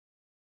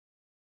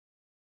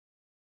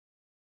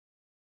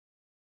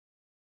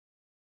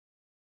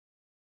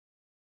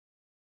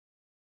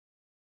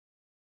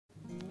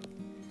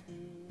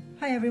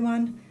Hi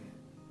everyone,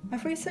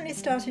 I've recently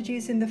started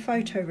using the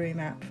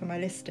PhotoRoom app for my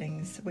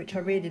listings, which I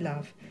really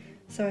love.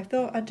 So I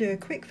thought I'd do a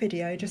quick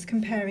video just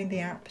comparing the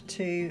app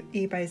to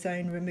eBay's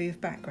own Remove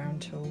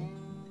Background tool.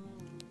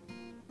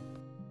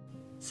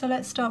 So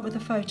let's start with the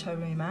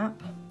PhotoRoom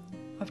app.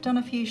 I've done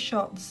a few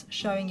shots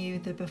showing you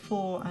the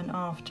before and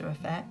after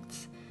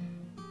effects.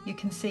 You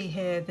can see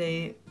here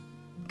the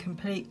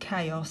complete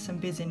chaos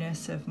and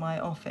busyness of my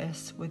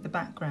office with the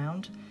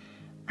background,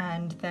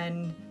 and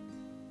then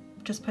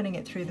just putting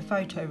it through the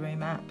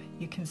PhotoRoom app,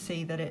 you can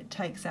see that it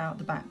takes out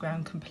the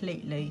background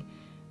completely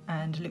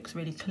and looks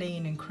really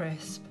clean and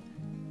crisp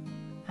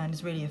and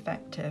is really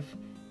effective.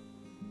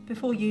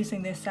 Before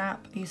using this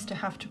app, I used to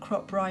have to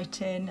crop right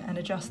in and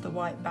adjust the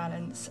white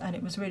balance, and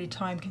it was really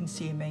time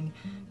consuming,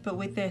 but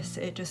with this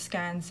it just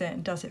scans it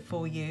and does it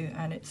for you,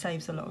 and it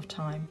saves a lot of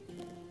time.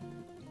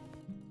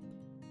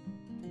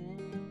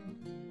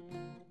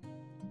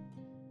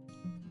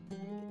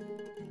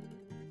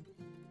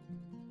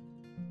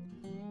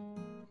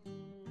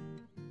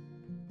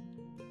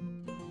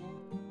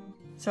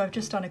 So I've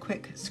just done a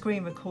quick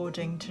screen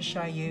recording to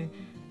show you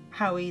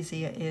how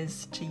easy it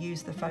is to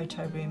use the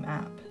PhotoRoom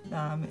app.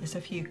 It's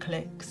a few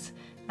clicks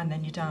and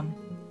then you're done.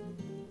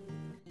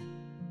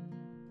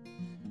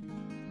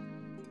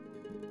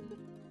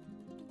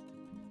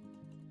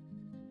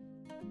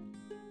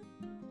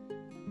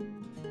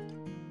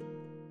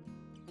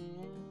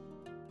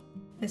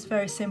 It's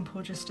very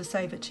simple just to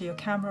save it to your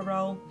camera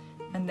roll,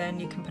 and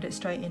then you can put it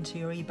straight into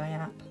your eBay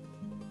app.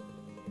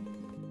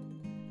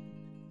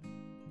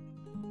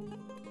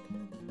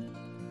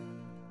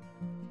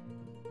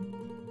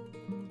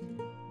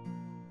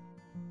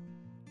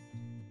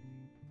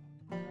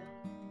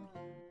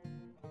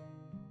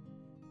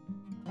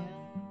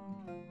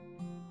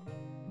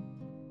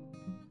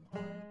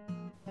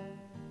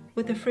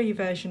 With the free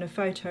version of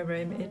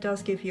PhotoRoom, it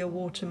does give you a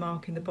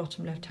watermark in the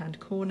bottom left hand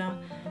corner,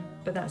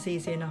 but that's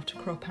easy enough to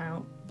crop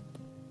out.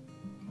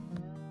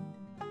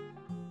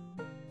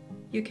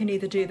 You can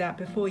either do that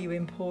before you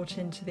import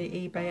into the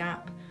eBay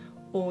app,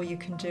 or you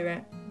can do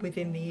it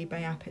within the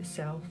eBay app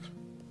itself.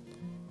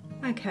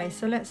 Okay,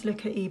 so let's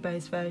look at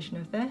eBay's version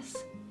of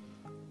this.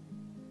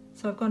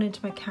 So I've gone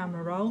into my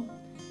camera roll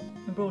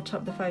and brought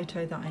up the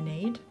photo that I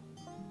need.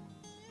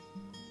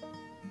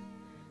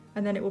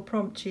 And then it will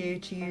prompt you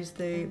to use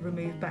the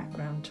Remove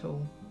Background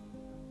tool.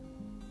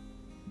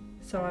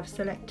 So I've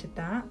selected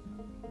that.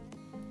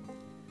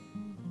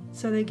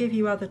 So they give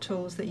you other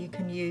tools that you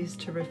can use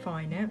to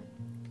refine it.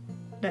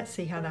 Let's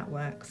see how that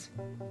works.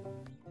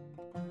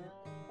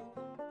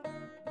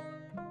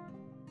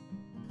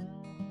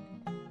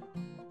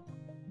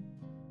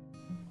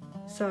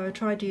 So I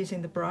tried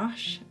using the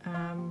brush,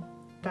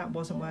 that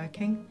wasn't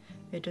working.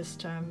 It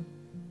just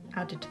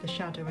added to the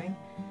shadowing.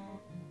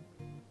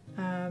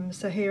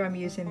 So here I'm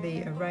using the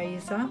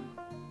eraser,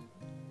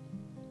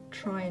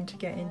 trying to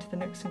get into the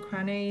nooks and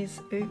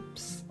crannies.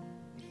 Oops,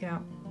 yeah,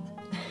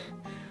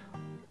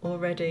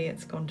 already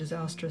it's gone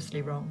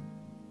disastrously wrong.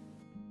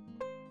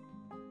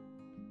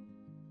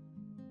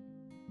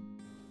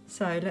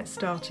 So let's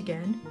start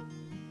again.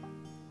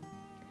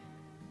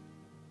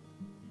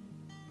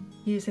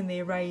 Using the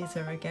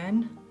eraser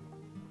again,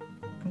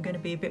 I'm going to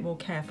be a bit more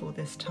careful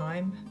this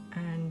time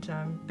and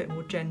a bit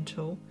more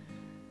gentle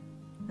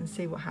and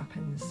see what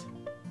happens.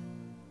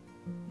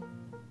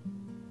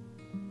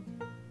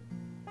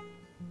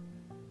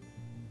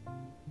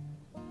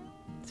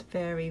 It's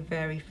very,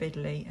 very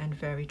fiddly and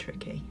very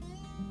tricky.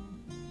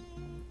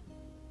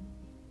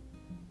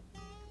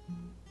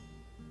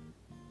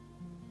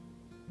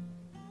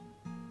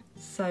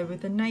 So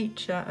with the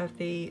nature of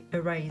the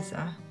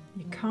eraser,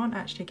 you can't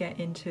actually get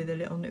into the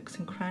little nooks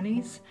and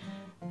crannies.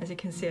 As you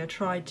can see, I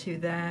tried to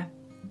there,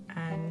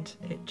 and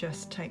it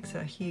just takes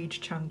a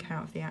huge chunk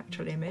out of the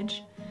actual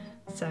image.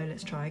 So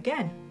let's try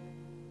again.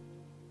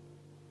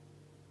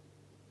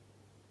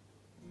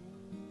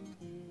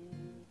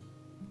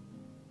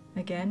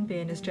 Again,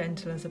 being as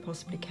gentle as I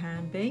possibly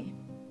can be.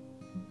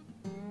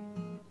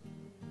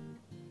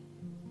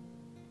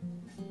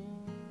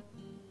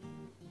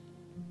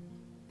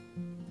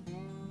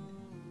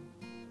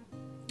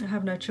 I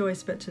have no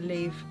choice but to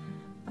leave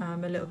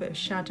a little bit of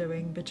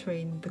shadowing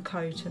between the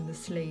coat and the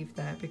sleeve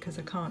there, because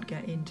I can't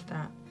get into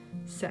that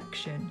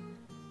section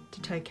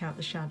to take out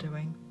the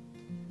shadowing.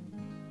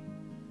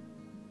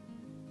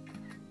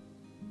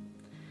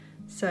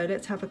 So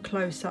let's have a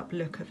close-up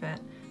look of it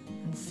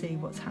and see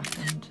what's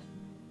happened.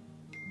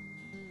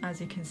 As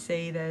you can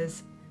see,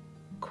 there's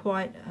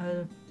quite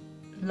a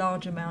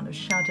large amount of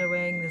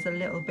shadowing. There's a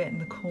little bit in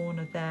the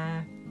corner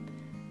there.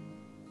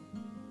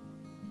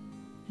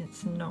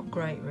 It's not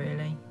great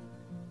really.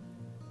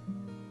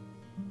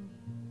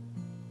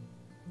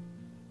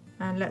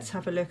 And let's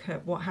have a look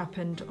at what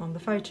happened on the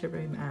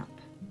PhotoRoom app.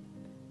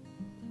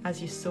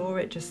 As you saw,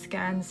 it just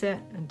scans it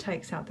and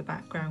takes out the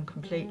background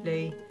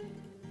completely.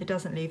 It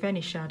doesn't leave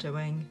any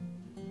shadowing.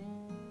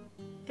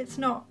 It's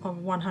not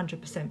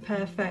 100%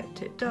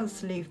 perfect. It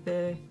does leave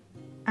the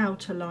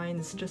outer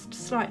lines just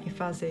slightly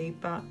fuzzy,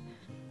 but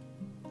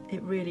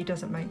it really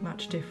doesn't make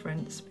much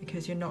difference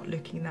because you're not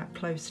looking that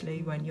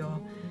closely when you're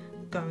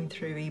going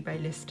through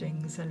eBay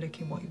listings and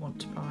looking what you want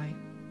to buy.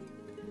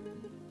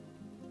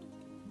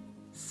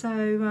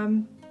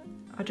 So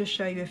I'll just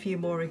show you a few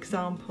more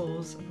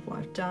examples of what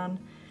I've done,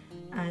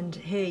 and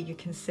here you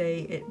can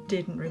see it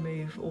didn't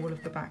remove all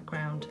of the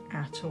background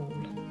at all.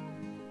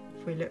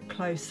 If we look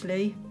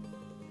closely,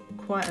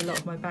 quite a lot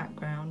of my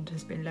background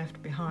has been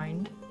left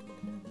behind.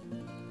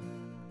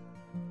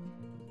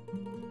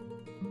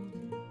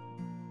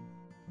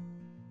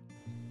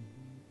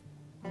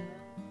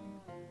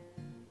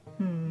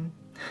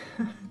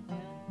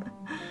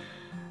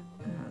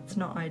 That's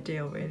not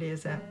ideal really,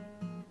 is it?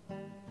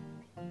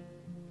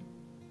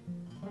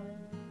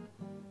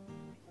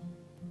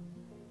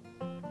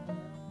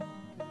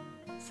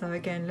 So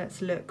again,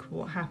 let's look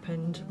what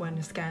happened when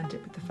I scanned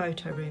it with the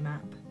PhotoRoom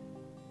app.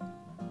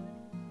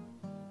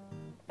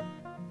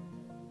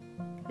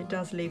 It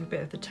does leave a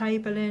bit of the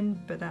table in,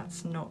 but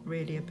that's not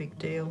really a big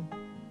deal.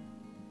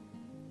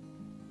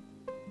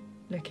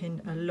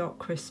 Looking a lot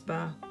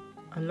crisper,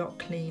 a lot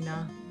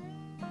cleaner,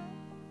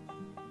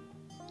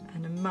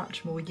 and a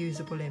much more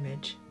usable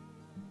image.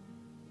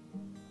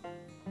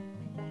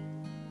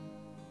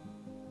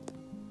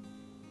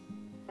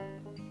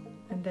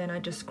 And then I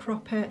just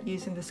crop it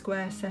using the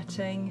square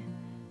setting,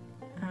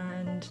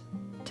 and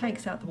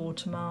takes out the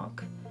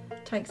watermark,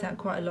 takes out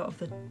quite a lot of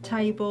the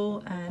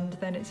table, and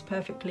then it's a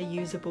perfectly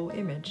usable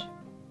image.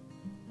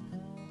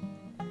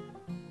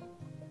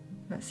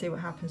 Let's see what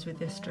happens with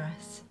this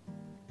dress.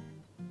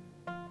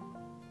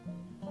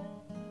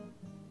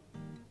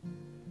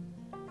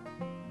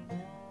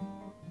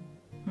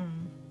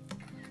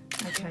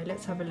 Okay,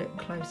 let's have a look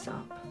close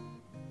up.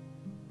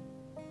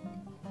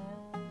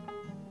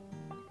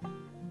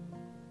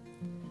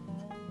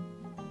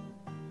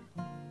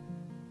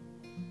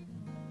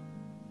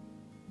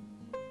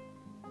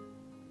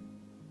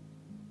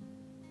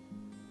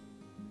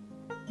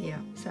 Yeah,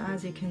 so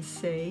as you can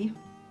see,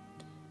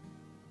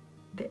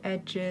 the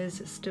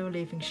edges are still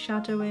leaving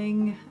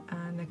shadowing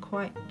and they're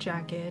quite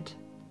jagged.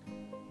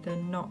 They're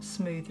not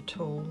smooth at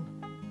all.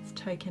 It's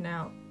taken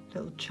out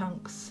little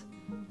chunks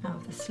out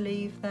of the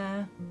sleeve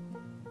there,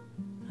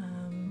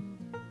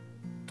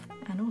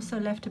 and also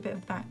left a bit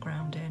of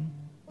background in.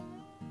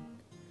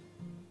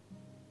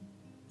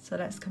 So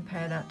let's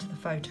compare that to the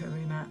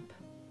PhotoRoom app.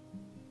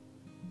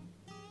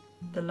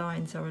 The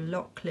lines are a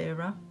lot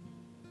clearer,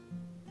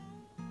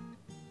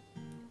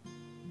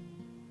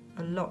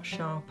 a lot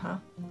sharper,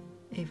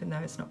 even though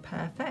it's not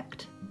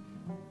perfect,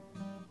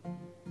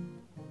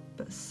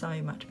 but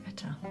so much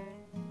better.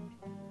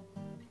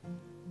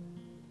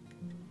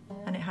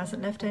 And it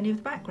hasn't left any of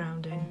the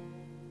background in.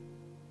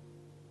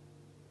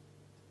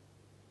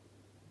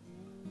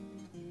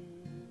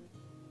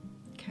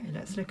 Okay,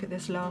 let's look at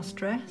this last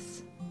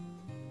dress.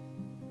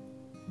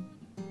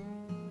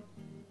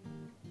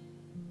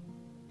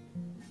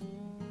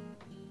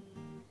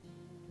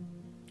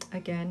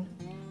 Again,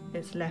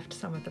 it's left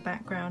some of the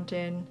background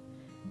in.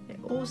 It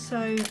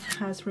also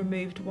has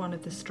removed one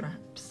of the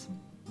straps.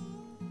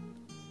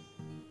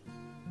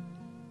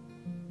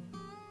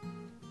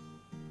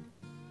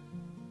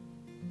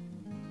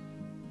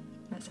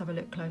 Let's have a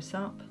look close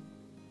up.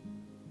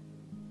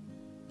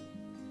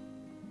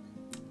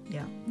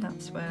 Yeah,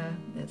 that's where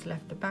it's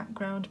left the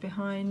background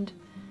behind.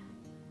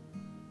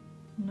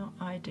 Not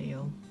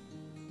ideal.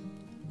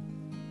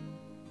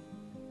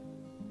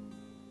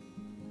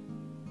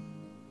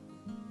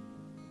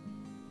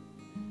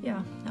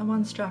 Yeah, and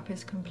one strap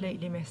is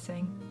completely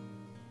missing,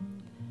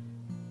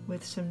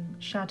 with some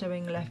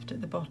shadowing left at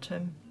the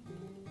bottom.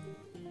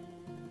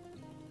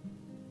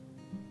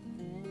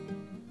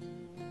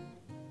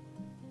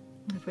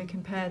 If we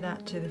compare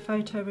that to the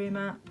PhotoRoom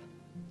app,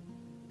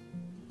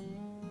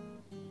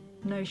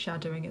 no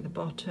shadowing at the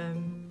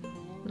bottom,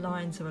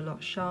 lines are a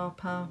lot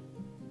sharper,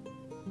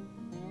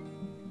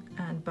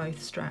 and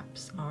both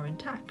straps are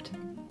intact.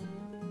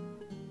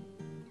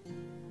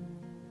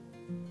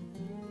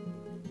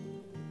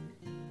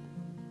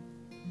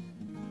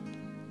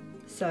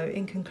 So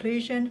in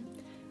conclusion,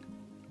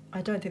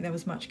 I don't think there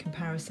was much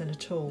comparison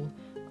at all.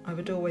 I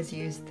would always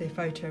use the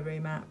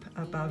PhotoRoom app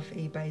above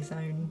eBay's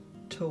own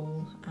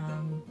tool.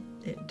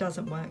 It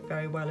doesn't work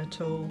very well at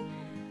all.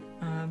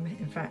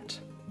 In fact,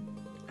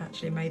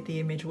 actually made the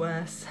image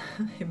worse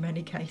in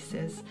many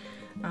cases.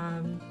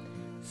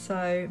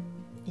 So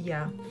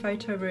yeah,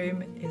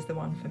 PhotoRoom is the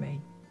one for me.